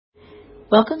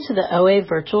Welcome to the OA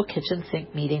Virtual Kitchen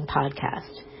Sink Meeting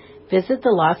podcast. Visit the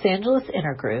Los Angeles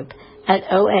Intergroup at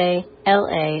oalaig.org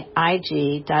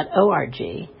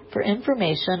for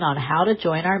information on how to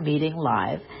join our meeting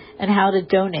live and how to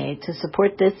donate to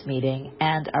support this meeting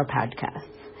and our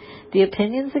podcasts. The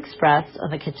opinions expressed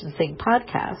on the Kitchen Sink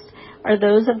podcast are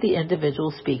those of the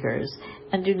individual speakers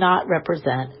and do not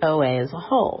represent OA as a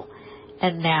whole.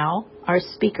 And now, our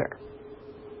speaker.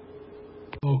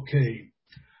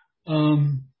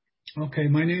 Okay,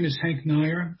 my name is Hank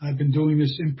Nair. I've been doing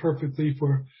this imperfectly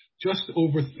for just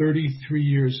over 33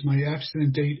 years. My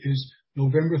abstinent date is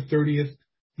November 30th,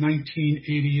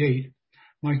 1988.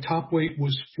 My top weight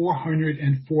was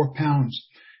 404 pounds,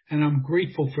 and I'm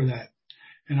grateful for that.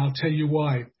 And I'll tell you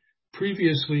why.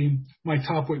 Previously, my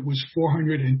top weight was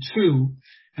 402,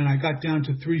 and I got down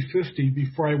to 350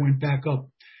 before I went back up.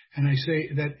 And I say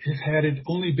that had it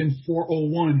only been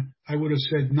 401, I would have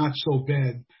said not so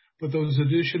bad. But those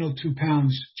additional 2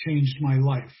 pounds changed my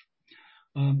life.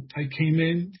 I came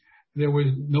in, there were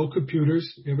no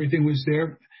computers, everything was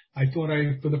there. For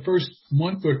the first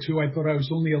month or two, I thought I was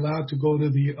only allowed to go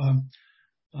to the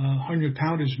 100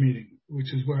 pounders meeting,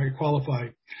 which is where I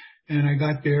qualified. And I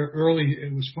got there early.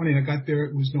 It was funny. I got there.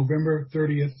 It was November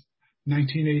 30th,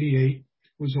 1988. It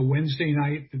was a Wednesday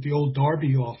night at the old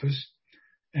Darby office.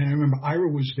 And I remember Ira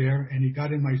was there, and he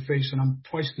got in my face, and I'm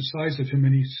twice the size of him,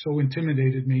 and he so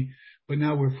intimidated me. But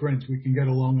now we're friends. We can get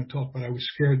along and talk, but I was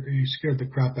scared. He scared the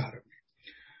crap out of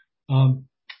me.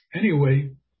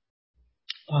 Anyway,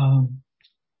 well,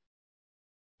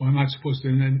 I'm not supposed to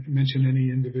mention any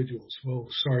individuals. Well,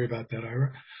 sorry about that,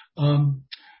 Ira.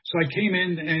 So I came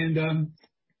in,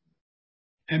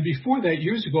 and before that,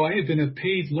 years ago, I had been a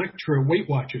paid lecturer at Weight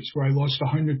Watchers, where I lost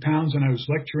 100 pounds, and I was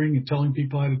lecturing and telling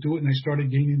people how to do it, and I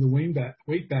started gaining the weight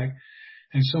back.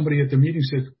 And somebody at the meeting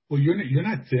said, "Well, you're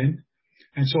not thin."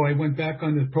 And so I went back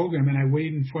on the program, and I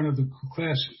weighed in front of the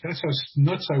class. That's how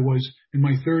nuts I was in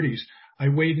my 30s. I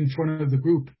weighed in front of the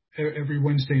group every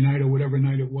Wednesday night or whatever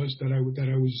night it was that I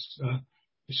was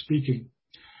speaking.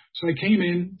 So I came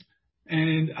in,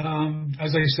 and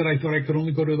as I said, I thought I could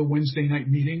only go to the Wednesday night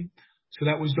meeting. So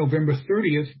that was November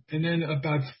 30th. And then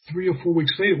about 3 or 4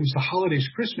 weeks later, it was the holidays,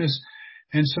 Christmas.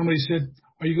 And somebody said,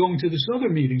 "Are you going to this other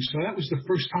meeting?" So that was the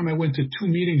first time I went to 2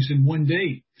 meetings in one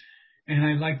day. And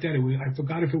I liked that. I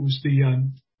forgot if it was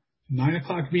the 9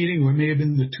 o'clock meeting or it may have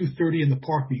been the 2:30 in the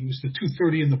park meeting. It was the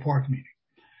 2:30 in the park meeting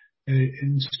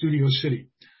in Studio City.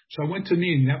 So I went to the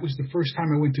meeting. That was the first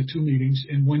time I went to 2 meetings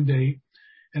in one day.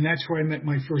 And that's where I met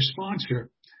my first sponsor.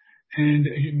 And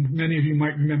many of you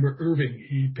might remember Irving.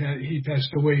 He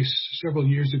passed away several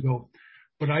years ago,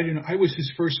 but I was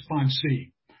his first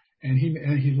sponsee. And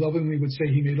he lovingly would say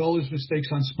he made all his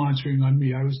mistakes on sponsoring on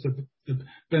me. I was the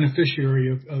beneficiary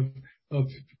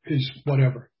of his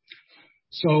whatever.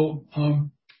 So, and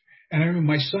I remember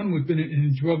my son had been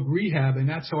in drug rehab, and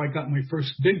that's how I got my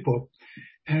first big book.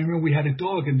 And I remember we had a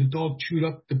dog, and the dog chewed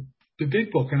up the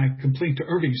big book, and I complained to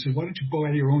Irving. He said, "Why don't you go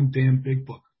out of your own damn big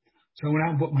book?" So I went out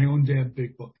and bought my own damn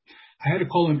big book. I had to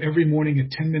call him every morning at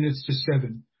 10 minutes to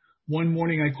 7. One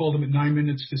morning I called him at 9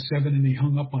 minutes to 7, and he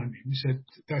hung up on me. He said,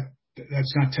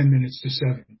 that's not 10 minutes to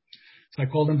 7. So I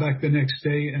called him back the next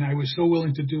day, and I was so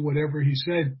willing to do whatever he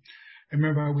said. I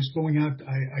remember I was going out.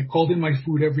 I called in my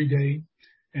food every day,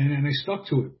 and I stuck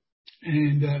to it.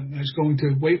 And I was going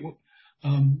to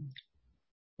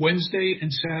Wednesday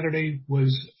and Saturday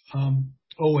was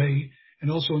OA, and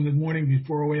also in the morning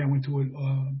before OA, I went to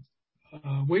a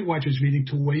Weight Watchers meeting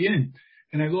to weigh in,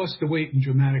 and I lost the weight in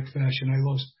dramatic fashion. I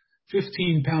lost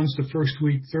 15 pounds the first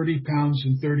week, 30 pounds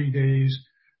in 30 days,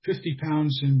 50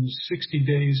 pounds in 60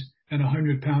 days, and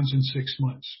 100 pounds in 6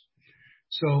 months.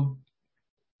 So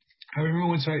I remember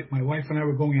once my wife and I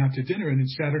were going out to dinner, and then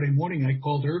Saturday morning I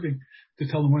called Irving to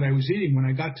tell him what I was eating. When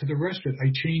I got to the restaurant,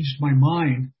 I changed my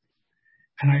mind,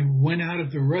 and I went out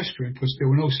of the restaurant because there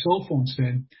were no cell phones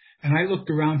then, and I looked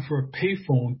around for a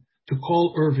payphone to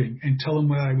call Irving and tell him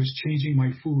that I was changing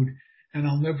my food. And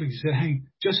I'll never say, "Hey,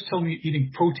 just tell me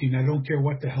eating protein. I don't care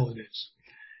what the hell it is."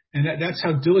 And that's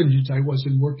how diligent I was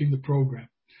in working the program.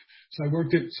 So I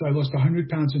lost 100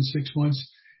 pounds in 6 months.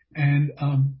 And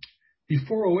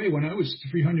before OA, when I was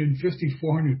 350,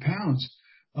 400 pounds,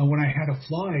 when I had to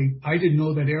fly, I didn't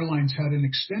know that airlines had an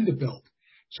extender belt.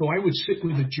 So I would sit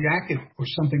with a jacket or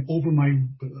something over my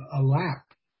lap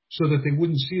so that they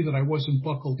wouldn't see that I wasn't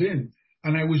buckled in.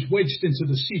 And I was wedged into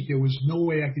the seat. There was no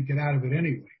way I could get out of it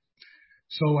anyway.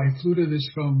 So I flew to this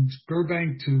from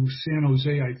Burbank to San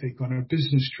Jose, I think, on a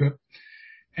business trip.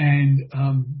 And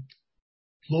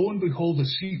lo and behold, a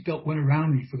seatbelt went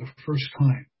around me for the first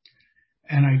time.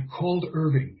 And I called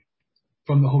Irving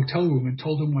from the hotel room and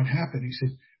told him what happened. He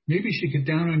said, maybe you should get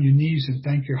down on your knees and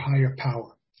thank your higher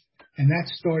power. And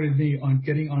that started me on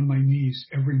getting on my knees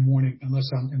every morning, unless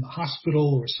I'm in the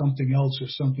hospital or something else or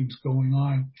something's going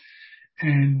on.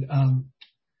 And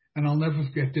I'll never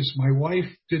forget this. My wife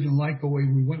didn't like the way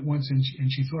we went once,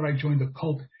 and she thought I joined a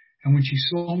cult. And when she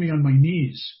saw me on my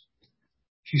knees,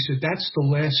 she said, that's the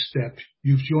last step.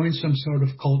 You've joined some sort of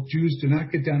cult. Jews do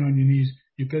not get down on your knees.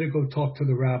 You better go talk to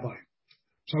the rabbi.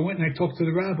 So I went and I talked to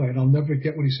the rabbi, and I'll never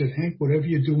forget what he said. Hank, whatever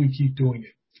you're doing, keep doing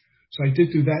it. So I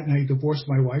did do that, and I divorced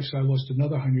my wife, so I lost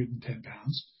another 110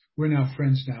 pounds. We're now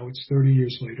friends now. It's 30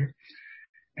 years later.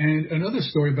 And another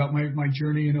story about my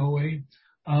journey in OA.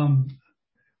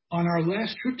 On our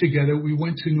last trip together, we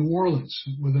went to New Orleans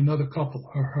with another couple,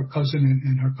 her cousin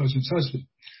and her cousin's husband.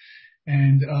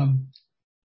 And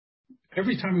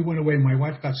every time we went away, my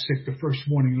wife got sick the first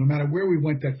morning. No matter where we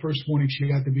went that first morning, she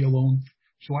had to be alone.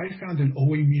 So I found an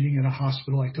OA meeting at a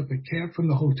hospital. I took a cab from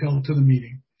the hotel to the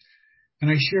meeting. And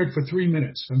I shared for 3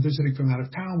 minutes. I'm visiting from out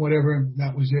of town, whatever. And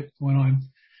that was it. Went on.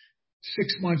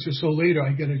 6 months or so later,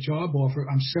 I get a job offer.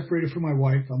 I'm separated from my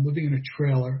wife. I'm living in a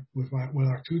trailer with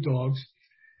our 2 dogs.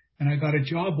 And I got a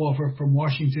job offer from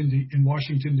Washington,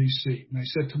 D.C. And I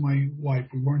said to my wife,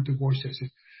 we weren't divorced. I said,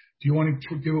 do you want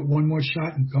to give it one more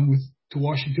shot and come to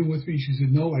Washington with me? She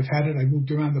said, no, I've had it. I moved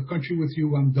around the country with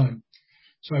you. I'm done.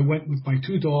 So I went with my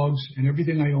 2 dogs and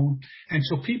everything I own. And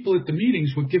so people at the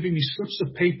meetings were giving me slips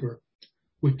of paper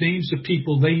with names of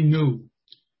people they knew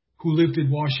who lived in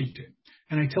Washington.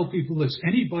 And I tell people this,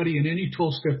 anybody in any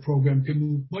 12-step program can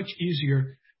move much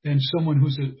easier than someone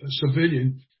who's a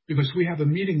civilian, because we have a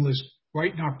meeting list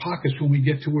right in our pockets when we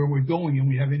get to where we're going, and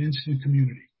we have an instant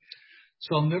community.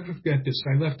 So I'll never forget this.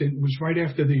 I left, it was right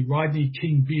after the Rodney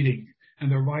King beating,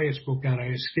 and the riots broke out. I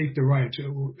escaped the riots.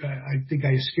 I think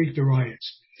I escaped the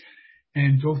riots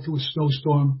and drove through a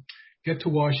snowstorm, get to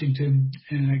Washington,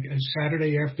 and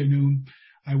Saturday afternoon,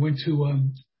 I went to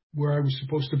where I was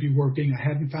supposed to be working. I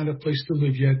hadn't found a place to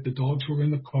live yet. The dogs were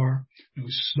in the car. It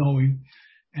was snowing.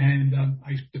 And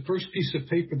the first piece of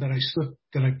paper that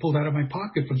I pulled out of my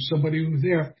pocket from somebody who was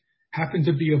there happened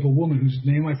to be of a woman whose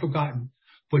name I've forgotten.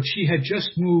 But she had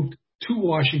just moved to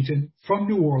Washington from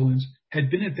New Orleans, had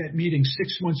been at that meeting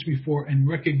 6 months before and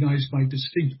recognized my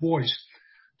distinct voice,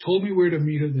 told me where to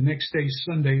meet her the next day,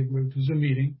 Sunday, where it was a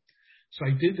meeting. So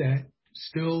I did that.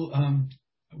 Still,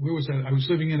 where was I? I was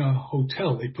living in a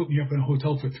hotel. They put me up in a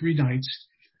hotel for 3 nights.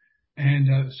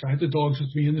 And so I had the dogs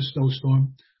with me in the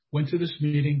snowstorm, went to this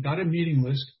meeting, got a meeting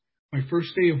list. My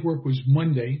first day of work was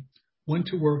Monday, went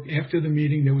to work. After the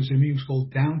meeting, there was a meeting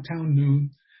called Downtown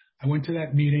Noon. I went to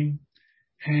that meeting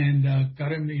and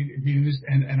got a meeting list,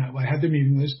 and I had the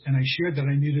meeting list, and I shared that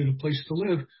I needed a place to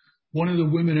live. One of the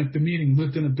women at the meeting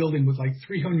lived in a building with like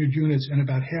 300 units, and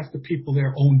about half the people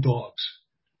there owned dogs.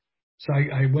 So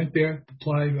I went there,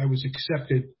 applied, I was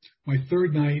accepted. My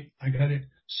third night, I got it.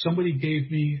 Somebody gave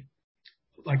me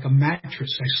like a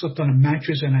mattress. I slept on a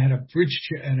mattress, and I had a bridge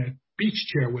chair and a beach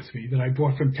chair with me that I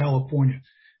brought from California.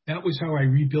 That was how I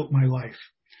rebuilt my life.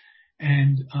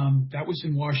 And that was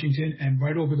in Washington, and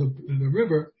right over the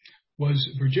river was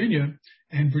Virginia,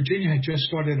 and Virginia had just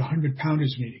started a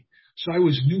 100-pounders meeting. So I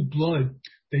was new blood.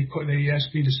 They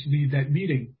asked me to lead that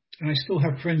meeting, and I still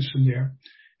have friends from there.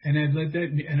 And I led that,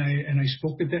 and I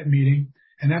spoke at that meeting,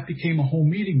 and that became a whole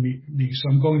meeting. So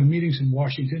I'm going to meetings in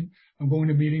Washington. I'm going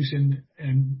to meetings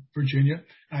in Virginia.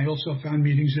 I also found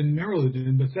meetings in Maryland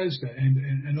and Bethesda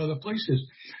and other places.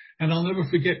 And I'll never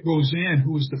forget Roseanne,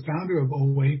 who was the founder of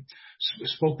OA,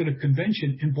 spoke at a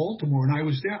convention in Baltimore, and I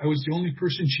was there. I was the only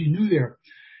person she knew there.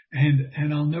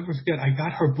 And I'll never forget, I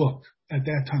got her book at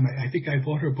that time. I think I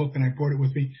bought her book, and I brought it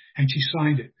with me, and she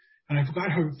signed it. And I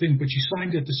forgot her thing, but she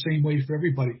signed it the same way for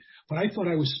everybody. But I thought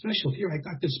I was special. Here, I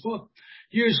got this book.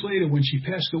 Years later, when she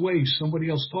passed away, somebody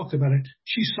else talked about it.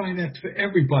 She signed that for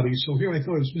everybody. So here I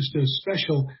thought it was Mr.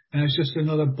 Special, and I was just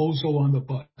another bozo on the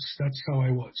bus. That's how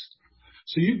I was.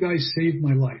 So you guys saved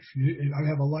my life. I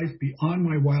have a life beyond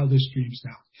my wildest dreams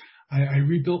now. I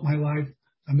rebuilt my life.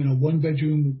 I'm in a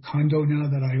 1-bedroom condo now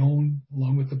that I own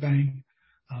along with the bank.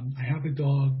 I have a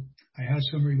dog. I have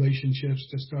some relationships.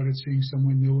 Just started seeing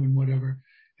someone new and whatever.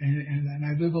 And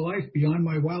I live a life beyond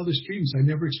my wildest dreams. I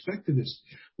never expected this.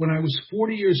 When I was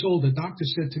 40 years old, the doctor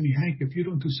said to me, Hank, if you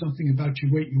don't do something about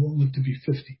your weight, you won't live to be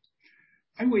 50.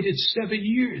 I waited 7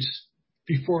 years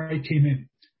before I came in.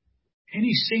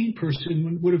 Any sane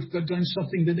person would have done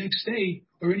something the next day,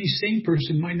 or any sane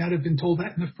person might not have been told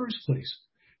that in the first place.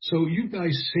 So you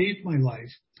guys saved my life.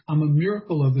 I'm a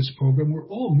miracle of this program. We're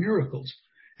all miracles.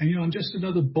 And, I'm just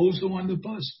another bozo on the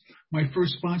bus. My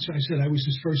first sponsor, I said I was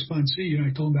his first sponsee.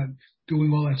 I told him about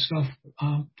doing all that stuff.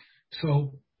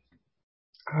 So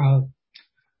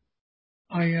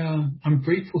I'm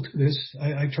grateful to this.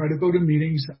 I try to go to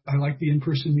meetings. I like the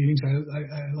in-person meetings.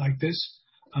 I like this.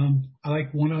 I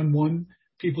like one-on-one.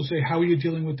 People say, how are you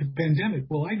dealing with the pandemic?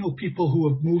 Well, I know people who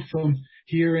have moved from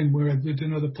here and where I've lived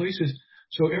in other places.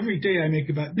 So every day I make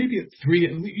about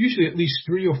usually at least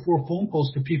 3 or 4 phone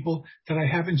calls to people that I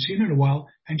haven't seen in a while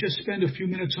and just spend a few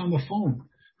minutes on the phone.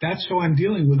 That's how I'm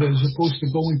dealing with it, as opposed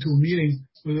to going to a meeting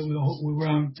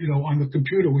around, on the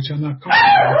computer, which I'm not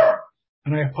comfortable with.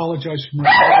 And I apologize for my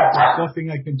daughter. There's nothing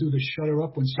I can do to shut her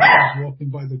up when someone's walking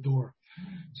by the door.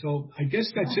 So I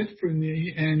guess that's it for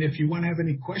me. And if you want to have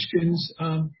any questions,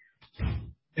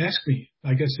 ask me.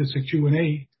 I guess it's a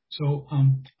Q&A. So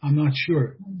I'm not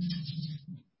sure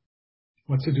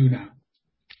what to do now.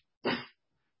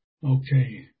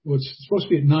 Okay. Well, it's supposed to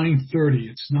be at 9:30.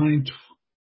 It's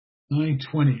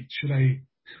 9:20. Should I?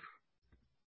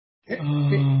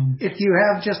 If you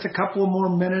have just a couple of more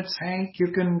minutes, Hank,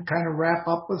 you can kind of wrap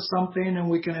up with something and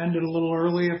we can end it a little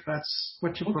early if that's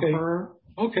what you prefer.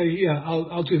 Okay, yeah,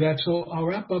 I'll do that. So I'll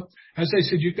wrap up. As I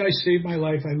said, you guys saved my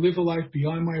life. I live a life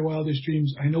beyond my wildest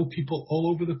dreams. I know people all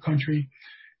over the country.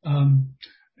 And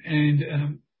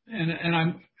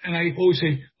I always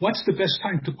say, what's the best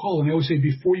time to call? And I always say,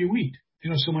 before you eat.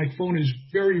 So my phone is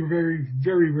very, very,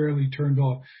 very rarely turned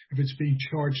off if it's being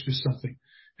charged to something.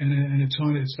 And it's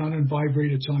not on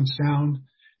vibrate, it's on sound.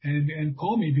 And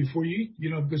call me before you eat,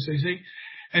 because they say,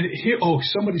 and here,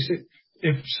 somebody said,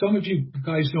 if some of you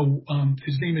guys know,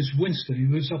 his name is Winston. He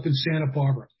lives up in Santa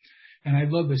Barbara. And I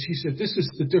love this. He said, this is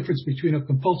the difference between a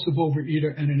compulsive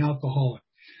overeater and an alcoholic.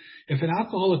 If an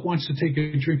alcoholic wants to take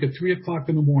a drink at 3 o'clock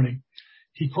in the morning,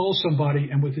 he calls somebody,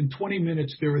 and within 20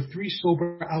 minutes, there are 3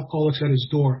 sober alcoholics at his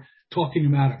door talking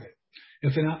him out of it.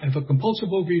 If a compulsive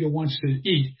overeater wants to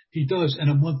eat, he does, and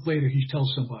a month later, he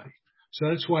tells somebody. So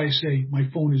that's why I say my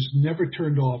phone is never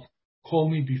turned off. Call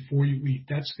me before you eat.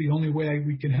 That's the only way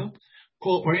we can help.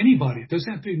 Call, or anybody. It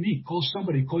doesn't have to be me. Call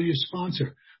somebody. Call your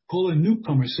sponsor. Call a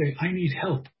newcomer. Say, I need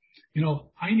help.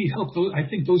 I need help. I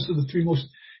think those are the 3 most.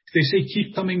 They say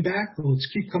keep coming back. Well, let's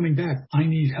keep coming back. I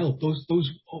need help. Those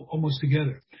almost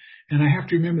together. And I have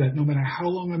to remember that no matter how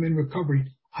long I'm in recovery,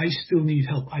 I still need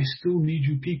help. I still need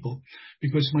you people,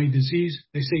 because my disease,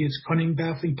 they say it's cunning,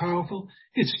 baffling, powerful.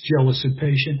 It's jealous and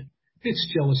patient.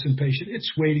 It's jealous and patient.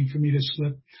 It's waiting for me to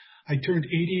slip. I turned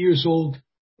 80 years old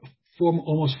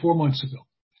almost 4 months ago.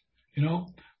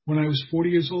 When I was 40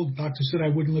 years old, the doctor said I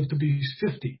wouldn't live to be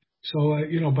 50. So,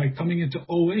 by coming into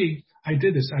OA, I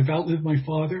did this. I've outlived my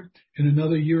father. In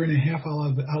another year and a half, I'll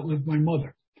have outlived my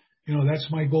mother. That's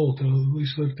my goal, to at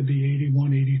least live to be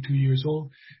 81, 82 years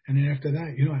old. And then after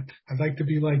that, I'd like to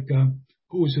be like,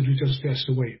 who was it who just passed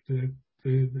away? The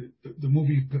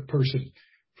movie person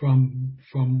from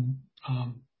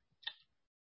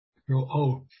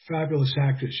fabulous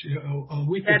actress.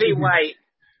 Betty White.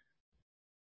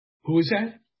 Who is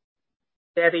that?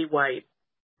 Betty White.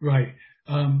 Right.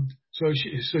 So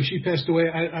she passed away.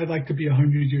 I'd like to be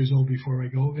 100 years old before I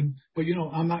go. But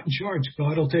I'm not in charge.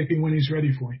 God will take me when He's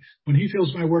ready for me. When He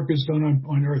feels my work is done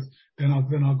on earth, then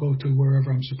I'll go to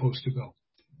wherever I'm supposed to go.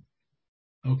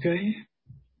 Okay.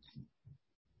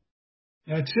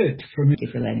 That's it for me. Thank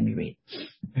you for letting me read.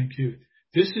 Thank you.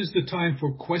 This is the time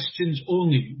for questions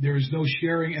only. There is no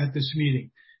sharing at this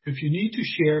meeting. If you need to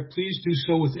share, please do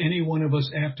so with any one of us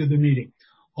after the meeting.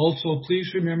 Also,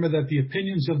 please remember that the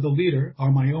opinions of the leader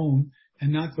are my own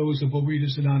and not those of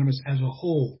Overeaters Anonymous as a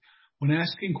whole. When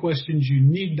asking questions, you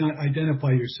need not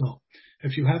identify yourself.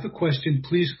 If you have a question,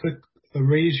 please click the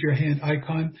raise your hand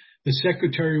icon. The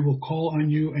secretary will call on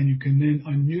you, and you can then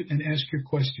unmute and ask your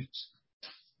questions.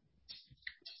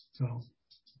 So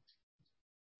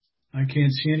I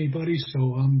can't see anybody,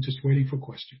 so I'm just waiting for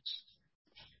questions.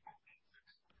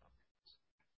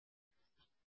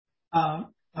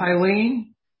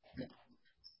 Eileen?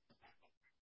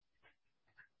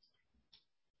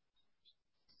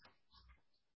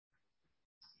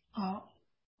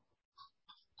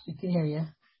 We can hear you.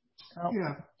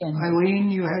 Yeah. Eileen,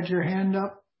 you had your hand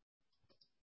up?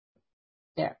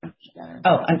 Yeah.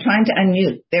 I'm trying to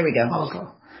unmute. There we go.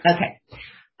 Okay.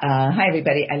 Hi,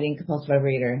 everybody. Eileen, compulsive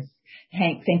overeater.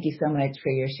 Hank, thank you so much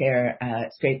for your share.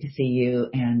 It's great to see you.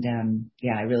 And,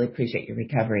 I really appreciate your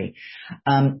recovery.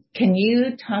 Can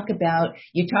you talked about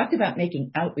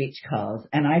making outreach calls,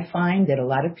 and I find that a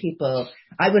lot of people,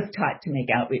 I was taught to make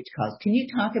outreach calls. Can you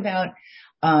talk about,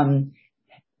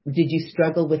 did you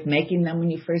struggle with making them when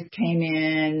you first came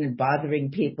in, bothering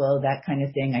people, that kind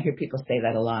of thing? I hear people say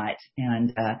that a lot.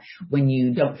 And when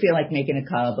you don't feel like making a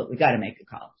call, but we got to make a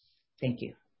call. Thank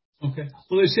you. Okay.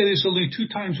 Well, they say there's only two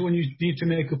times when you need to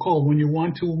make a call, when you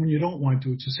want to and when you don't want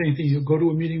to. It's the same thing. You go to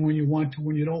a meeting when you want to,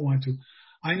 when you don't want to.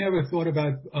 I never thought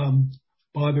about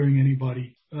bothering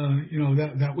anybody.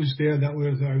 That was there. That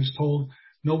was, I was told.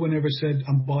 No one ever said,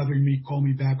 I'm bothering me, call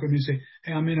me back. Or they say,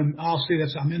 hey, I'm in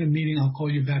a meeting. I'll call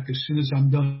you back as soon as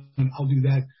I'm done. I'll do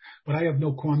that. But I have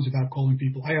no qualms about calling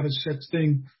people. I have a set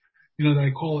thing, that I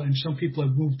call, and some people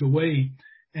have moved away.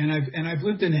 And I've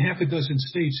lived in half a dozen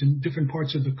states in different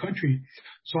parts of the country.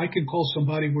 So I can call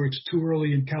somebody where it's too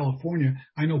early in California.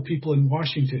 I know people in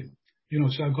Washington,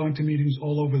 so I've gone to meetings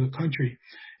all over the country.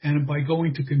 And by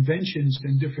going to conventions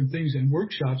and different things and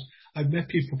workshops, I've met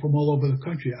people from all over the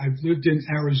country. I've lived in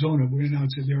Arizona.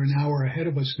 They're an hour ahead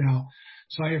of us now.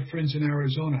 So I have friends in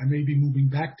Arizona. I may be moving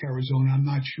back to Arizona. I'm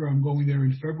not sure. I'm going there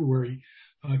in February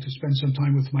to spend some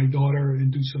time with my daughter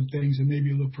and do some things and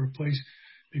maybe look for a place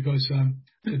because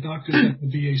the doctors at the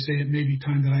VA say it may be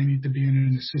time that I need to be in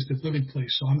an assisted living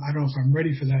place. So I don't know if I'm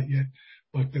ready for that yet,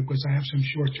 but because I have some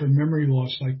short-term memory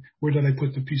loss, like where did I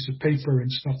put the piece of paper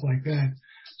and stuff like that.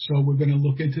 So we're going to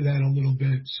look into that a little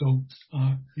bit. So,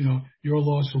 your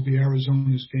loss will be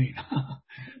Arizona's gain.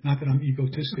 Not that I'm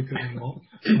egotistic at all,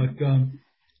 but,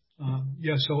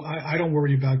 so I don't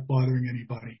worry about bothering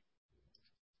anybody.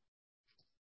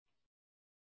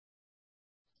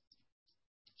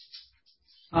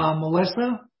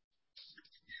 Melissa?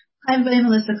 Hi, everybody.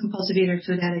 Melissa, compulsive eater,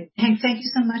 food addict. Hank, thank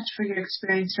you so much for your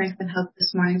experience, strength, and health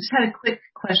this morning. Just had a quick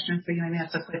question for you. Maybe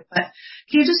not so quick, but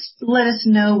can you just let us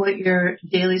know what your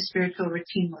daily spiritual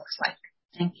routine looks like?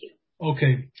 Thank you.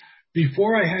 Okay.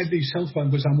 Before I had these health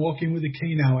funds, because I'm walking with a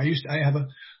cane now, I have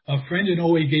a friend in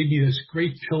OA gave me this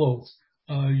great pillow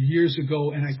years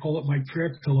ago, and I call it my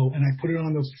prayer pillow, and I put it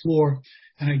on the floor,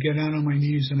 and I get down on my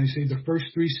knees, and I say the first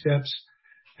 3 steps,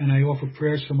 and I offer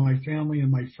prayers for my family and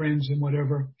my friends and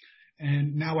whatever.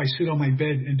 And now I sit on my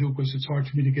bed and do it because it's hard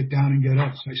for me to get down and get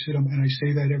up. So I sit on and I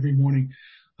say that every morning.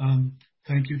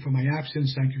 Thank you for my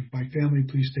absence. Thank you for my family.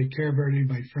 Please take care of everybody,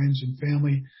 my friends and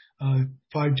family.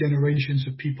 5 generations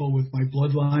of people with my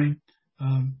bloodline.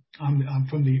 I'm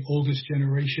from the oldest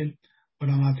generation, but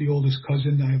I'm not the oldest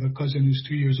cousin. I have a cousin who's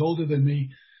 2 years older than me,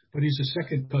 but he's a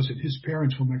second cousin. His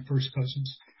parents were my first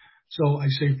cousins. So I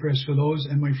say prayers for those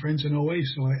and my friends in OA.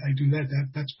 So I do that.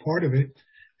 That's part of it.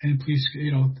 And please,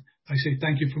 I say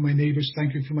thank you for my neighbors.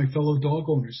 Thank you for my fellow dog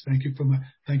owners. Thank you for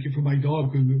my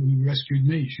dog who rescued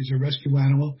me. She's a rescue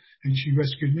animal and she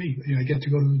rescued me. I get to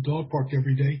go to the dog park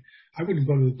every day. I wouldn't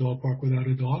go to the dog park without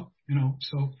a dog,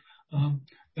 So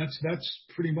that's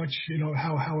pretty much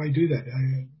how I do that.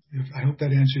 I hope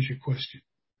that answers your question.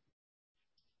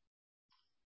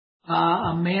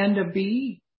 Amanda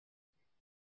B.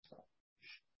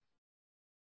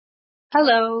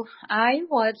 Hello. I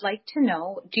would like to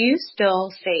know, do you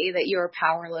still say that you're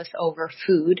powerless over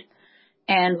food?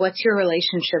 And what's your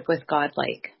relationship with God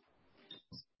like?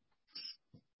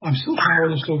 I'm still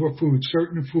powerless over food,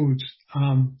 certain foods.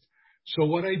 So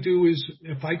what I do is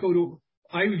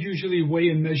I usually weigh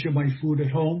and measure my food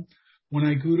at home. When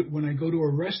I go to a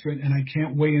restaurant and I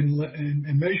can't weigh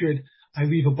and measure it, I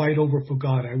leave a bite over for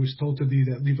God. I was told to do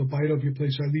that. Leave a bite over your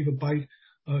plate. So I leave a bite,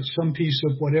 some piece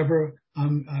of whatever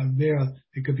there.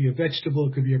 It could be a vegetable,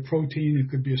 it could be a protein, it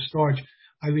could be a starch.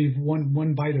 I leave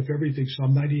one bite of everything, so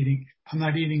I'm not eating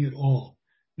it all.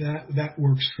 That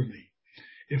works for me.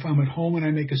 If I'm at home and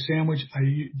I make a sandwich,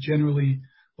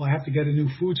 I have to get a new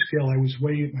food scale. I was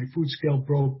weighing it, my food scale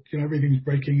broke. Everything's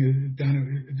breaking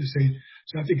down at the same.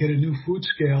 So I have to get a new food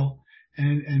scale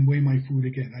and weigh my food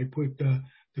again. I put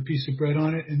the piece of bread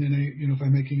on it, and then if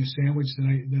I'm making a sandwich,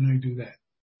 then I do that.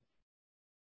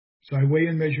 So I weigh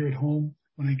and measure at home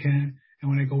when I can, and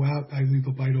when I go out, I leave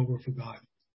a bite over for God.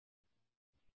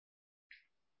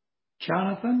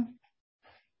 Jonathan?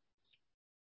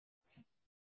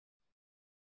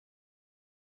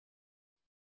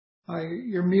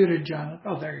 You're muted, Jonathan.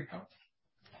 Oh, there you go.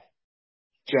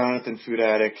 Jonathan, food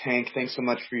addict. Hank, thanks so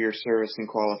much for your service and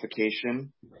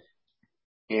qualification.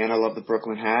 And I love the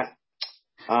Brooklyn hat.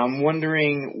 I'm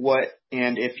wondering what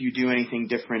and if you do anything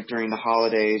different during the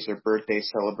holidays or birthday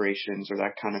celebrations or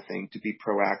that kind of thing to be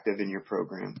proactive in your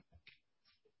program.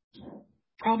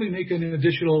 Probably make an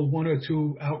additional 1 or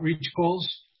 2 outreach calls,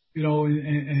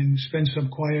 and spend some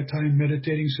quiet time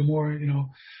meditating some more,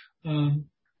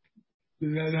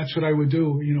 that's what I would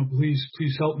do.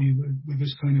 Please help me with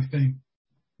this kind of thing.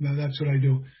 That's what I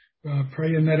do.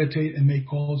 Pray and meditate and make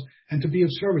calls, and to be of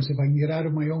service. If I can get out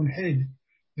of my own head,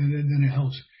 then it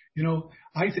helps.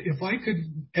 If I could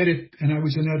edit, and I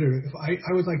was an editor,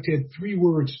 I would like to add 3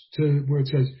 words to where it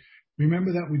says,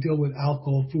 remember that we deal with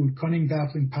alcohol, food, cunning,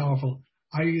 baffling, powerful.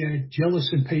 I add jealous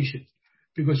and patient.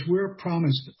 because we're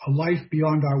promised a life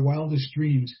beyond our wildest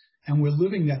dreams, and we're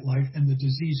living that life, and the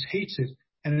disease hates it,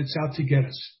 and it's out to get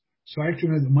us. So I have to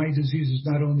remember that my disease is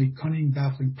not only cunning,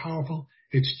 baffling, powerful,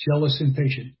 it's jealous and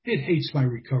patient. It hates my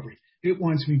recovery. It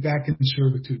wants me back in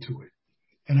servitude to it.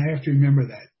 And I have to remember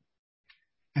that.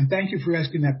 And thank you for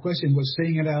asking that question. But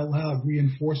saying it out loud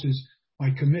reinforces my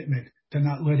commitment to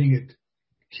not letting it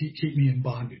keep me in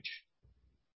bondage.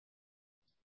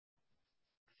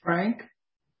 Frank?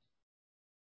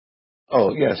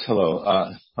 Oh, yes.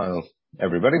 Hello. Hello,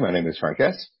 everybody. My name is Frank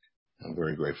S. I'm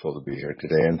very grateful to be here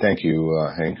today. And thank you,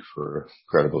 Hank, for a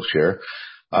credible share.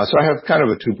 So I have kind of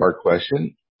a two-part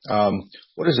question.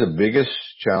 What is the biggest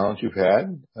challenge you've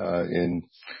had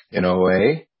in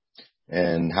OA,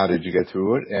 and how did you get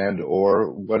through it? And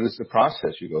or what is the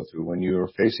process you go through when you're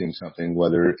facing something,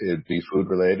 whether it be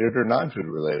food-related or non-food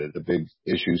related, a big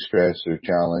issue, stress, or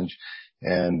challenge?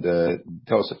 And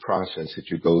tell us the process that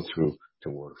you go through to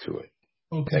work through it.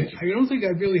 Okay. I don't think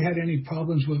I've really had any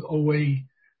problems with OA.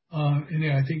 In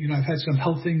there, I think I've had some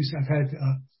health things.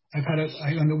 I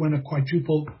underwent a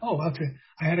quadruple.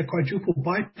 I had a quadruple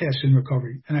bypass in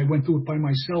recovery, and I went through it by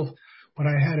myself. But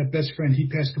I had a best friend. He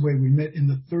passed away. We met in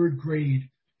the third grade,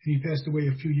 and he passed away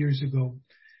a few years ago.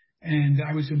 And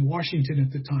I was in Washington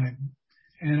at the time,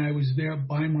 and I was there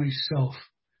by myself.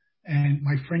 And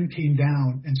my friend came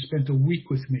down and spent a week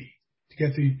with me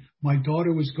to my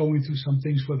daughter was going through some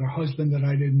things with her husband that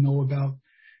I didn't know about.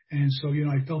 And so,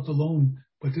 I felt alone,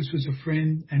 but this was a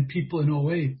friend and people in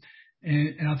OA.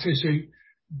 And I'll tell you,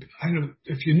 I don't know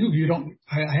if you knew,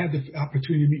 I had the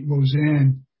opportunity to meet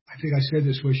Roseanne. I think I said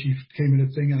this where she came in a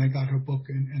thing and I got her book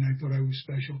and I thought I was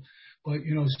special. But,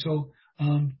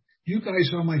 you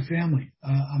guys are my family.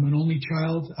 I'm an only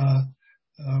child. I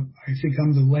think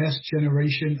I'm the last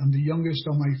generation. I'm the youngest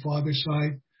on my father's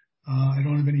side. I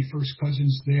don't have any first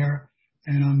cousins there,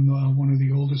 and I'm one of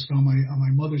the oldest on my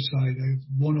mother's side. I have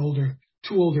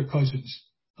two older cousins,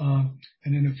 and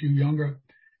then a few younger.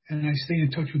 And I stay in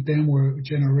touch with them. We're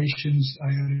generations.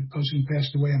 I had a cousin who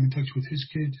passed away. I'm in touch with his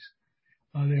kids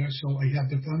there, so I have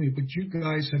the family. But you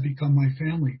guys have become my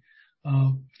family.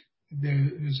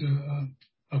 There's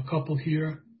a couple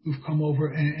here who've come over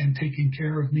and taken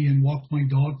care of me and walked my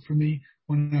dog for me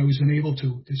when I was unable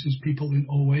to. This is people in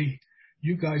OA.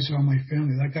 You guys are my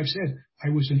family. Like I've said, I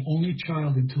was an only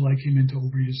child until I came into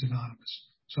Overeaters Anonymous.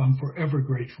 So I'm forever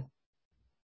grateful.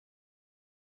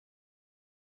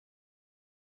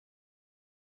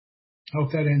 I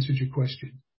hope that answered your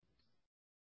question.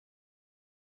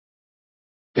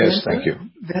 Yes, thank you.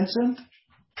 Vincent?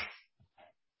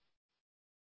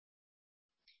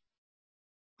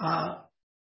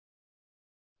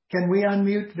 Can we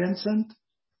unmute Vincent?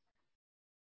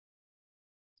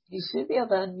 He should be able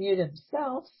to unmute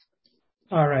himself.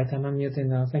 All right, I'm unmuting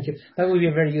now. Thank you. That would be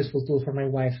a very useful tool for my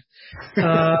wife.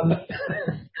 Hank,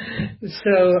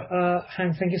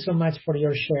 thank you so much for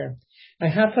your share. I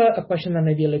have a question that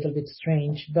may be a little bit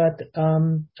strange, but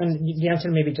and the answer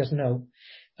may be just no.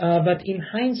 But in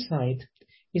hindsight,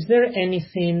 is there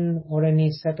anything or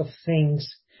any set of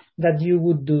things that you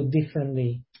would do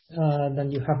differently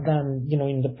than you have done,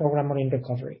 in the program or in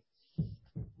recovery?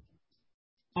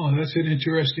 Oh, that's an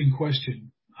interesting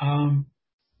question. I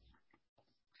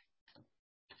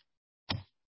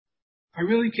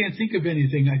really can't think of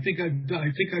anything. I think I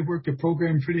worked the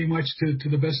program pretty much to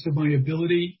the best of my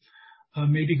ability.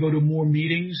 Maybe go to more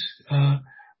meetings.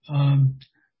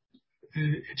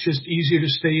 It's just easier to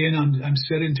stay in. I'm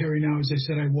sedentary now. As I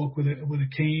said, I walk with a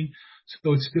cane,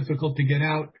 so it's difficult to get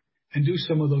out and do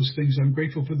some of those things. I'm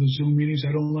grateful for the Zoom meetings.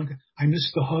 I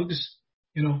miss the hugs.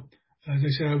 As I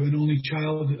said, I'm an only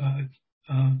child.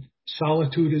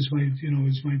 Solitude is my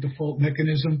default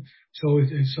mechanism. So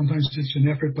sometimes it's an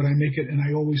effort, but I make it, and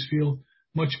I always feel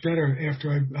much better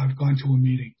after I've gone to a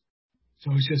meeting.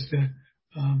 So it's just that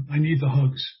I need the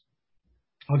hugs.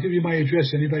 I'll give you my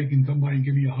address. Anybody can come by and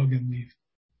give me a hug and leave.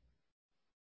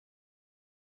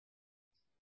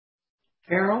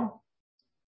 Carol?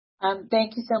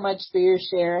 Thank you so much for your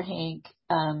share, Hank.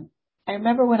 I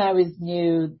remember when I was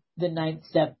new, the 9th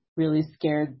step really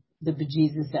scared the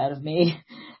bejesus out of me.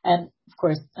 And of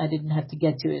course, I didn't have to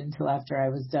get to it until after I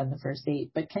was done the first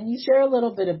 8. But can you share a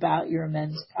little bit about your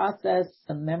amends process,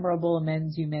 some memorable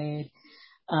amends you made,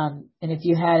 and if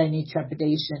you had any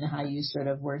trepidation, how you sort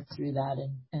of worked through that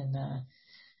and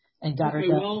got her done?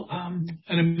 Well,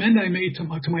 an amend I made to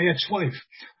my ex-wife.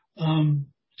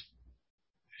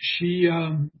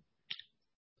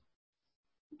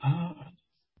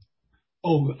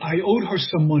 I owed her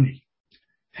some money.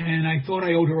 And I thought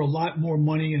I owed her a lot more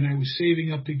money, and I was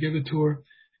saving up to give it to her.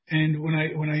 And when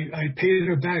I paid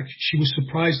her back, she was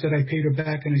surprised that I paid her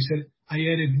back. And I said, I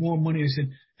added more money. I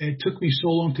said, it took me so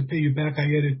long to pay you back. I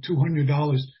added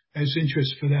 $200 as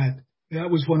interest for that. That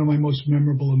was one of my most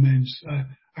memorable amends.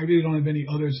 I really don't have any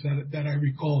others that I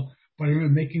recall, but I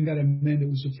remember making that amend. It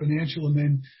was a financial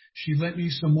amend. She lent me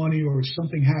some money or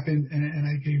something happened and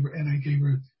I gave her,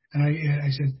 and I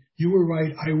said, you were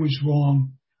right. I was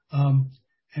wrong.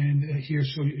 Here,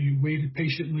 so you waited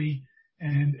patiently.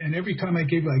 And every time I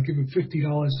give her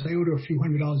 $50. I owed her a few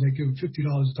 $100s. I give her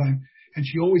 $50 a time. And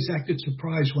she always acted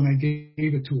surprised when I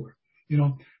gave it to her,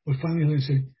 But finally I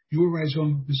said, you were right,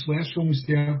 Zong. This last one was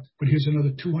there, but here's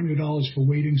another $200 for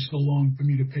waiting so long for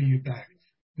me to pay you back.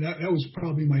 That was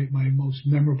probably my most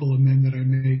memorable amend that I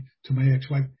made to my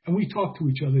ex-wife. And we talk to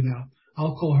each other now.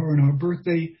 I'll call her on her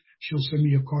birthday. She'll send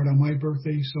me a card on my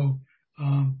birthday. So,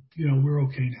 we're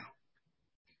okay now.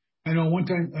 I know one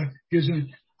time,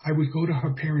 I would go to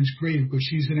her parents' grave because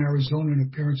she's in Arizona and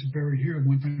her parents are buried here. And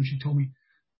one time she told me,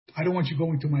 I don't want you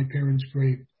going to my parents'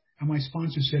 grave. And my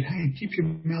sponsor said, hey, keep your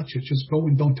mouth shut. Just go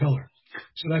and don't tell her.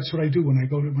 So that's what I do when I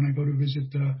go to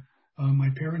visit my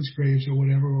parents' graves or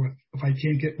whatever. Or if I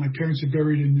can't get, my parents are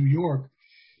buried in New York.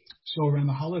 So around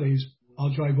the holidays,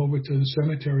 I'll drive over to the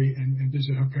cemetery and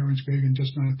visit her parents' grave and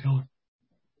just not tell her.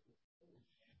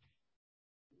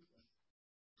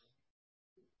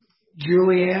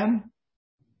 Julianne?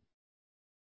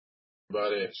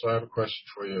 Buddy, so I have a question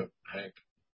for you, Hank.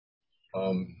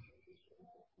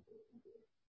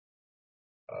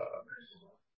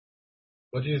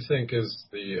 What do you think is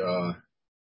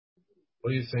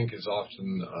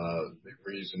often the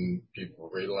reason people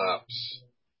relapse?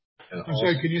 And I'm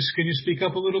sorry, can you speak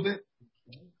up a little bit?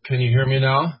 Can you hear me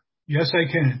now? Yes, I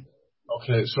can.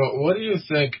 Okay, so what do you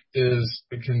think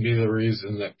can be the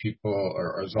reason that people,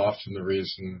 or is often the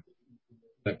reason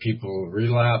that people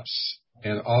relapse?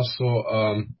 And also,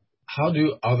 how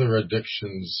do other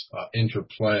addictions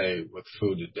interplay with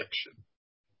food addiction?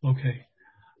 Okay.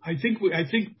 I think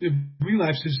the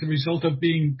relapse is the result of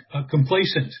being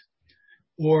complacent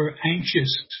or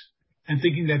anxious and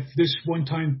thinking that this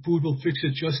one-time food will fix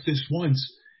it just this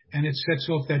once, and it sets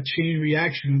off that chain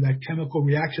reaction or that chemical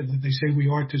reaction that they say we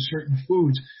are to certain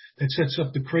foods that sets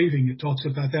up the craving. It talks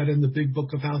about that in the big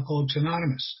book of Alcoholics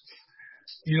Anonymous.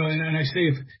 And I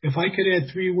say if I could add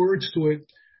 3 words to it,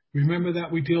 remember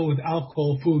that we deal with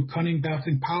alcohol, food, cunning,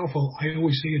 baffling, powerful. I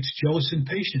always say it's jealous and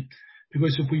patient.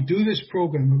 Because if we do this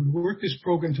program, if we work this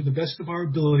program to the best of our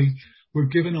ability, we're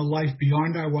given a life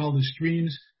beyond our wildest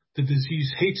dreams. The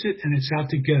disease hates it, and it's out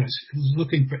to get us. It's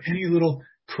looking for any little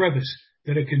crevice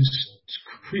that it can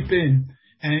creep in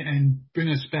and bring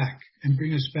us back.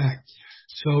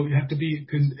 So you have to be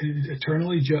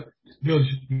eternally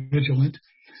vigilant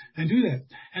and do that.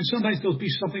 And sometimes there'll be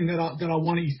something that I'll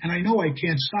want to eat, and I know I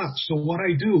can't stop. So what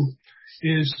I do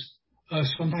is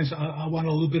sometimes I want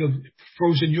a little bit of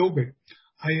frozen yogurt.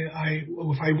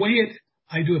 If I weigh it,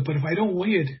 I do it. But if I don't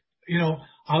weigh it,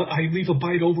 I leave a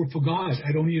bite over for God.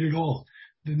 I don't eat it all.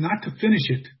 Not to finish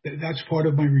it. That's part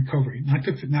of my recovery.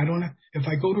 If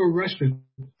I go to a restaurant,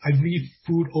 I leave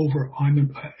food over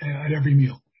at every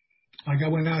meal. Like I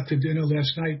went out to dinner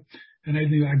last night, and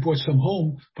I brought some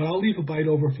home, but I'll leave a bite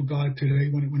over for God today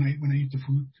when I eat the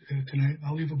food tonight.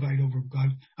 I'll leave a bite over for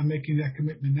God. I'm making that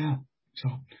commitment now. So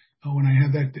when I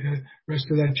have that rest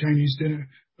of that Chinese dinner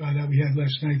that we had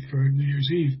last night for New Year's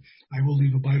Eve, I will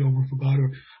leave a bite over for God.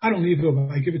 Or I don't leave it over.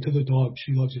 I give it to the dog.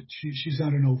 She loves it. She's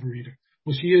not an overeater.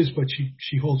 Well, she is, but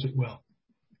she holds it well.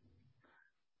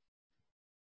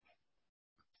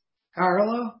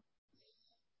 Carla?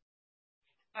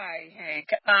 Hi, Hank.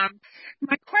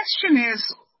 My question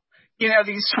is,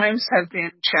 these times have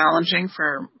been challenging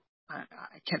for,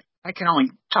 I can only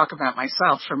talk about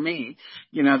myself. For me,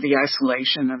 the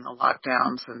isolation and the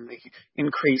lockdowns and the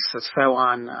increase and so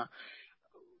on.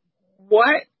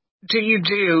 What do you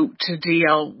do to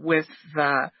deal with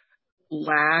the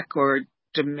lack or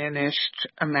diminished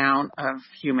amount of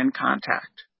human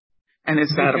contact? And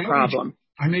is that a problem?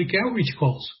 I make outreach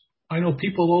calls. I know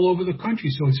people all over the country,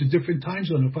 so it's a different time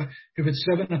zone. If it's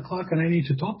 7 o'clock and I need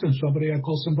to talk to somebody, I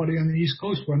call somebody on the East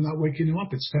Coast where I'm not waking them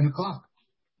up. It's 10 o'clock.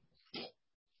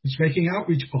 It's making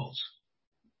outreach calls.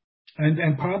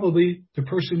 And probably the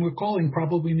person we're calling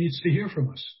probably needs to hear from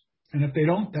us. And if they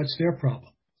don't, that's their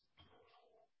problem.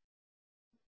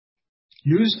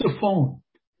 Use the phone.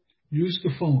 Use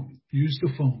the phone. Use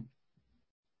the phone.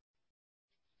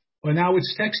 But now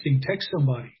it's texting. Text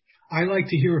somebody. I like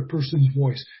to hear a person's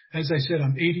voice. As I said,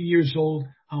 I'm 80 years old.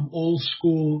 I'm old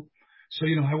school. So,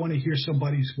 I want to hear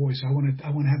somebody's voice. I want to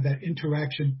have that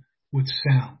interaction with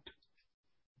sound.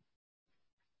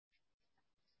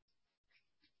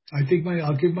 I think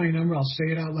I'll give my number. I'll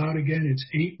say it out loud again. It's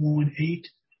 818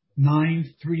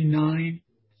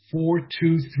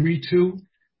 939-4232.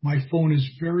 My phone is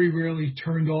very rarely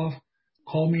turned off.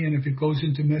 Call me, and if it goes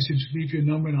into message, leave your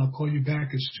number, and I'll call you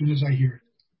back as soon as I hear it.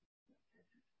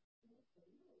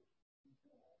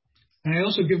 And I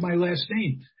also give my last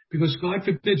name, because God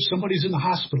forbid somebody's in the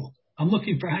hospital. I'm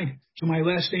looking for Hank. So my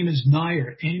last name is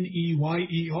Neyer,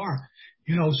 N-E-Y-E-R.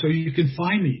 So you can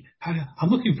find me. I'm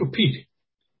looking for Pete.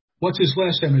 What's his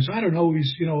last name? I don't know.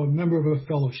 He's, a member of a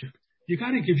fellowship. You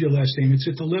got to give your last name. It's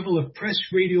at the level of press,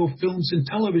 radio, films, and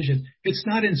television. It's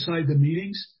not inside the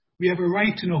meetings. We have a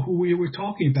right to know who we were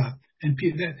talking about. And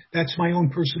that's my own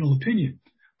personal opinion.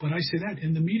 But I say that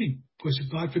in the meeting, because if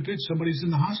God forbid somebody's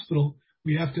in the hospital,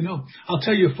 we have to know. I'll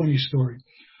tell you a funny story.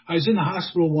 I was in the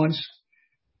hospital once,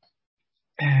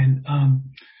 and I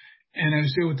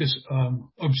was there with this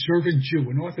observant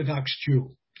Jew, an Orthodox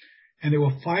Jew, and there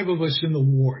were 5 of us in the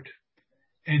ward,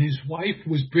 and his wife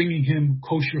was bringing him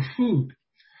kosher food.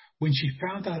 When she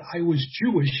found out I was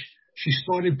Jewish, she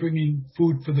started bringing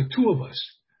food for the 2 of us.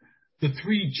 The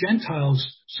 3 Gentiles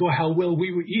saw how well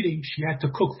we were eating. She had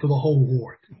to cook for the whole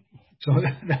ward. So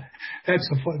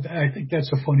I think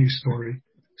that's a funny story.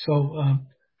 So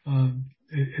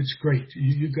it's great.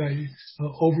 You guys,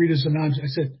 Overeaters Anonymous. I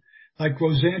said, like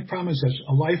Roseanne promised us,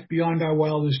 a life beyond our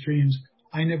wildest dreams.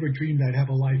 I never dreamed I'd have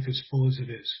a life as full as it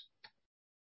is.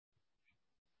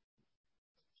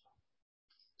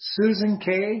 Susan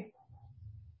K.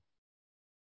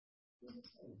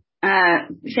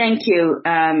 Thank you,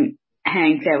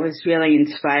 Hank. That was really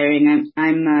inspiring.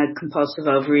 I'm a compulsive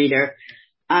overeater.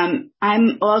 I'm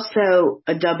also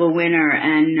a double winner,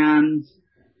 and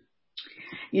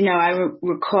I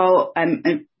recall I'm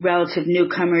a relative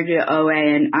newcomer to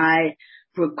OA, and I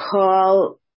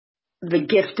recall the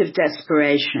gift of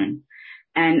desperation.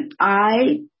 And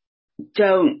I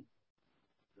don't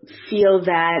feel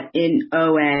that in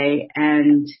OA,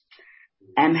 and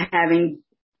I'm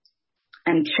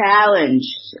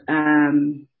challenged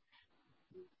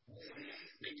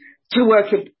to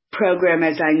work a program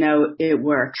as I know it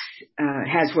works,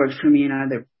 has worked for me in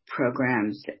other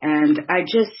programs. And I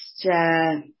just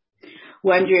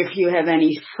wonder if you have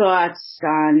any thoughts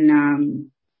on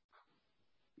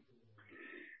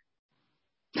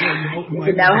I don't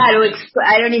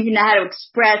even know how to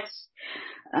express.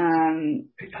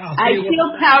 I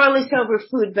feel powerless over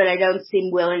food, but I don't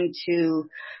seem willing to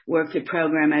work the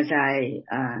program as I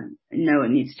know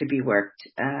it needs to be worked.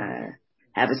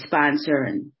 Have a sponsor,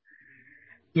 and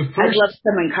I'd love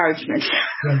some encouragement.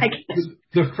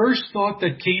 The first thought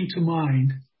that came to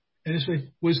mind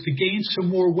was to gain some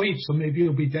more weight, so maybe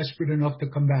you'll be desperate enough to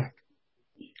come back.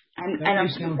 I don't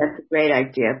think that's a great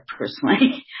idea,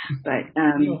 personally, but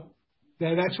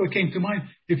that's what came to mind.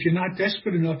 If you're not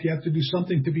desperate enough, you have to do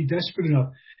something to be desperate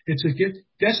enough. It's a gift.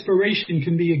 Desperation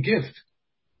can be a gift.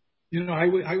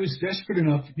 I was desperate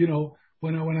enough,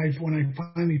 when I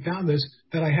finally found this,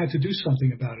 that I had to do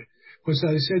something about it. Because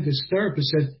as I said, this therapist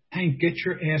said, Hank, get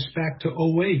your ass back to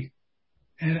OA.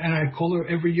 And I call her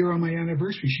every year on my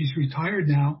anniversary. She's retired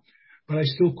now, but I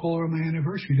still call her on my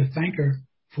anniversary to thank her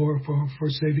for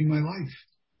saving my life.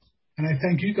 And I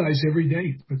thank you guys every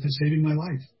day for saving my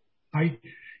life.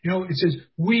 It says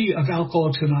we of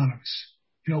Alcoholics Anonymous,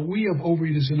 we of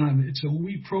Overeaters Anonymous. It's a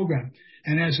we program.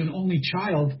 And as an only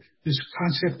child, this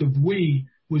concept of we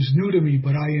was new to me,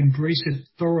 but I embrace it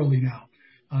thoroughly now.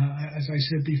 As I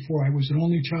said before, I was an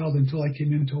only child until I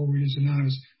came into Overeaters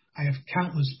Anonymous. I have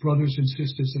countless brothers and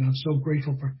sisters, and I'm so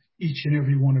grateful for each and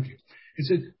every one of you. It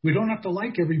said we don't have to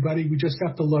like everybody, we just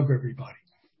have to love everybody.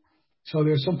 So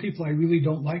there are some people I really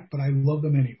don't like, but I love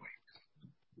them anyway.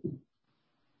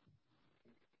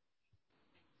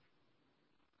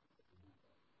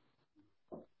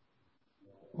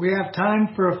 We have time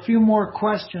for a few more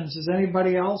questions. Does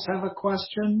anybody else have a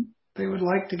question they would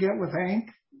like to get with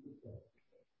Hank?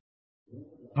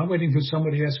 I'm waiting for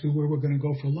somebody to ask me where we're going to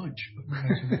go for lunch.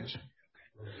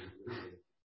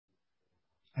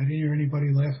 I didn't hear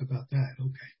anybody laugh about that.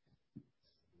 Okay.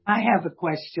 I have a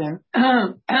question.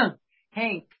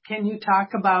 Hank, can you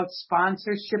talk about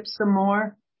sponsorship some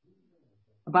more?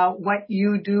 About what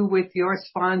you do with your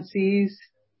sponsees?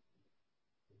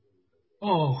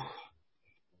 Oh,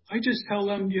 I just tell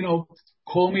them,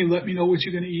 call me, let me know what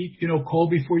you're going to eat. Call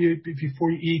before you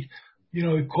eat.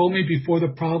 Call me before the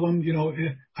problem.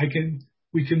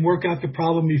 We can work out the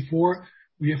problem before.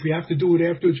 If we have to do it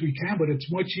afterwards, we can. But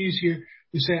it's much easier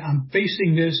to say, I'm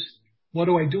facing this. What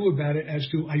do I do about it? As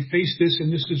to, I face this and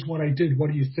this is what I did.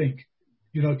 What do you think?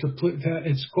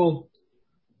 It's called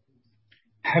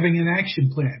having an action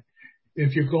plan.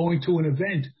 If you're going to an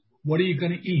event, what are you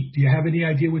going to eat? Do you have any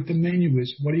idea what the menu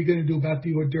is? What are you going to do about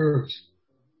the hors d'oeuvres?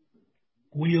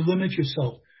 Will you limit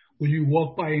yourself? Will you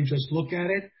walk by and just look at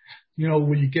it?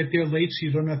 Will you get there late so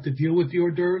you don't have to deal with the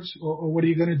hors d'oeuvres? Or what are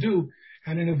you going to do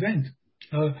at an event?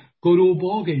 Go to a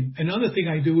ball game. Another thing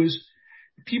I do is,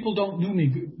 people don't know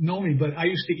me, but I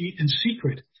used to eat in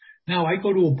secret. Now I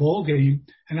go to a ball game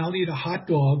and I'll eat a hot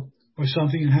dog or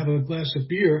something and have a glass of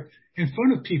beer in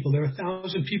front of people. There are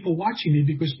 1,000 people watching me,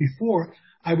 because before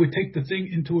I would take the thing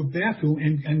into a bathroom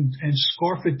and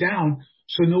scarf it down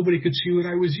so nobody could see what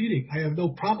I was eating. I have no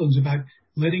problems about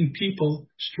letting people,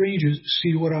 strangers,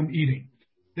 see what I'm eating.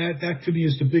 That to me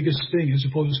is the biggest thing, as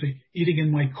opposed to eating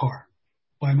in my car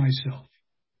by myself.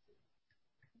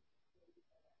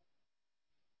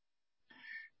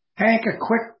 Hank, a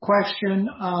quick question.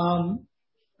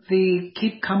 The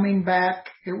keep coming back,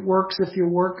 it works if you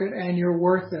work it and you're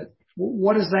worth it.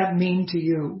 What does that mean to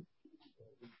you?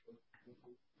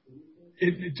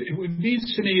 What it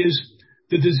means to me is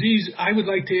the disease. I would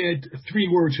like to add 3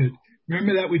 words to it.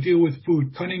 Remember that we deal with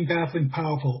food: cunning, baffling,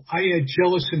 powerful. I add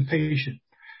jealous and patient.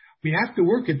 We have to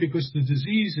work it because the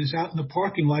disease is out in the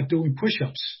parking lot doing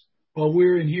push-ups while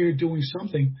we're in here doing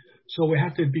something. So we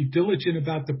have to be diligent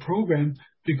about the program,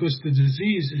 because the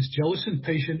disease is jealous and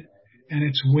patient, and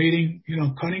it's waiting,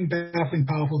 cunning, baffling,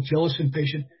 powerful, jealous and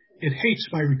patient. It hates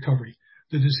my recovery.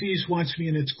 The disease wants me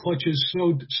in its clutches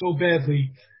so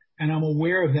badly, and I'm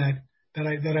aware of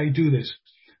that I do this.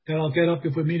 That I'll get up,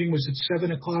 if a meeting was at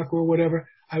 7 o'clock or whatever,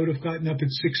 I would have gotten up at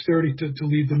 6:30 to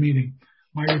leave the meeting.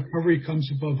 My recovery comes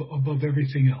above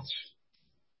everything else.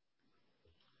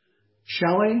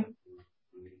 Shelley?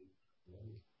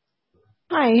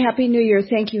 Hi, Happy New Year.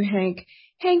 Thank you, Hank.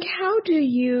 Hank, how do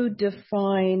you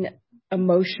define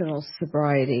emotional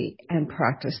sobriety and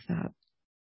practice that?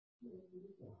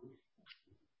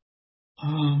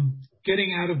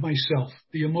 Getting out of myself.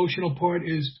 The emotional part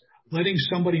is letting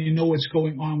somebody know what's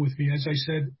going on with me. As I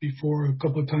said before a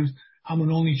couple of times, I'm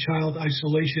an only child.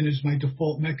 Isolation is my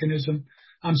default mechanism.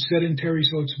 I'm sedentary,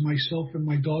 so it's myself and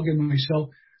my dog and myself.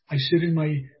 I sit in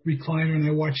my recliner and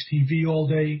I watch TV all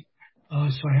day.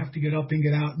 So I have to get up and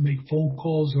get out and make phone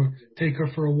calls or take her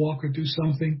for a walk or do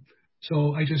something.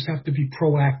 So I just have to be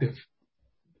proactive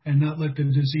and not let the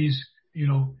disease,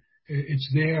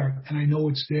 it's there, and I know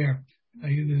it's there.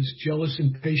 This jealous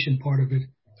and patient part of it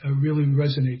really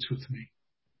resonates with me.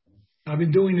 I've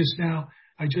been doing this now.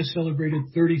 I just celebrated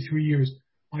 33 years.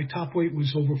 My top weight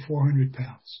was over 400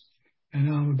 pounds, and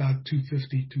now I'm about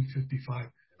 250,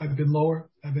 255. I've been lower,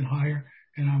 I've been higher,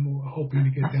 and I'm hoping to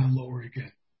get down lower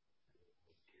again.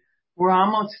 We're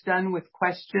almost done with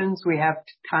questions. We have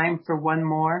time for one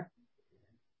more.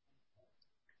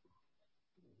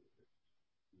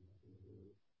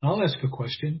 I'll ask a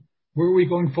question. Where are we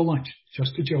going for lunch?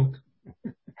 Just a joke.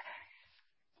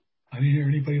 I didn't hear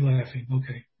anybody laughing.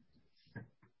 Okay.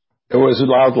 There was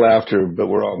loud laughter, but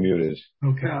we're all muted.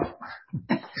 Okay.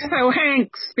 So,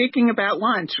 Hank, speaking about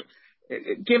lunch,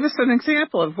 give us an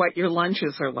example of what your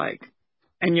lunches are like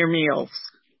and your meals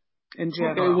in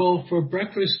general. Okay, well, for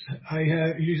breakfast, I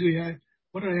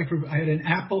what did I have for? I had an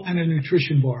apple and a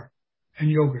nutrition bar and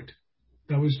yogurt.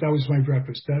 That was my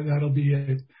breakfast. That'll be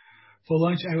it. For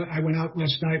lunch, I went out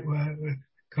last night,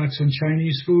 got some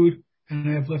Chinese food, and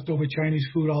I have leftover Chinese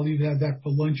food. I'll either have that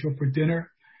for lunch or for dinner.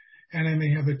 And I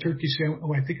may have a turkey sandwich.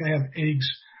 Oh, I think I have eggs.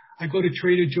 I go to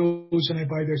Trader Joe's and I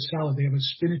buy their salad. They have a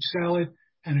spinach salad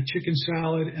and a chicken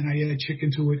salad, and I add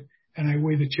chicken to it, and I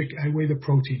weigh the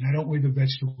protein. I don't weigh the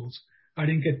vegetables. I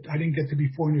didn't get to be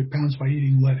 400 pounds by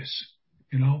eating lettuce,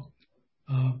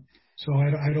 so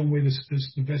I don't weigh the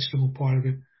vegetable part of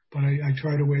it, but I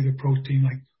try to weigh the protein,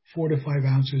 like 4 to 5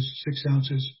 ounces, 6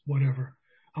 ounces, whatever.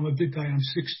 I'm a big guy. I'm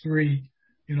 6'3",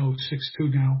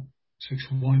 6'2" now,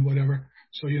 6'1", whatever.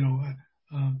 So,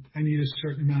 I need a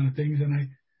certain amount of things, and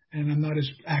I'm not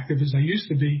as active as I used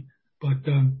to be, but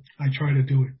I try to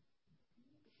do it.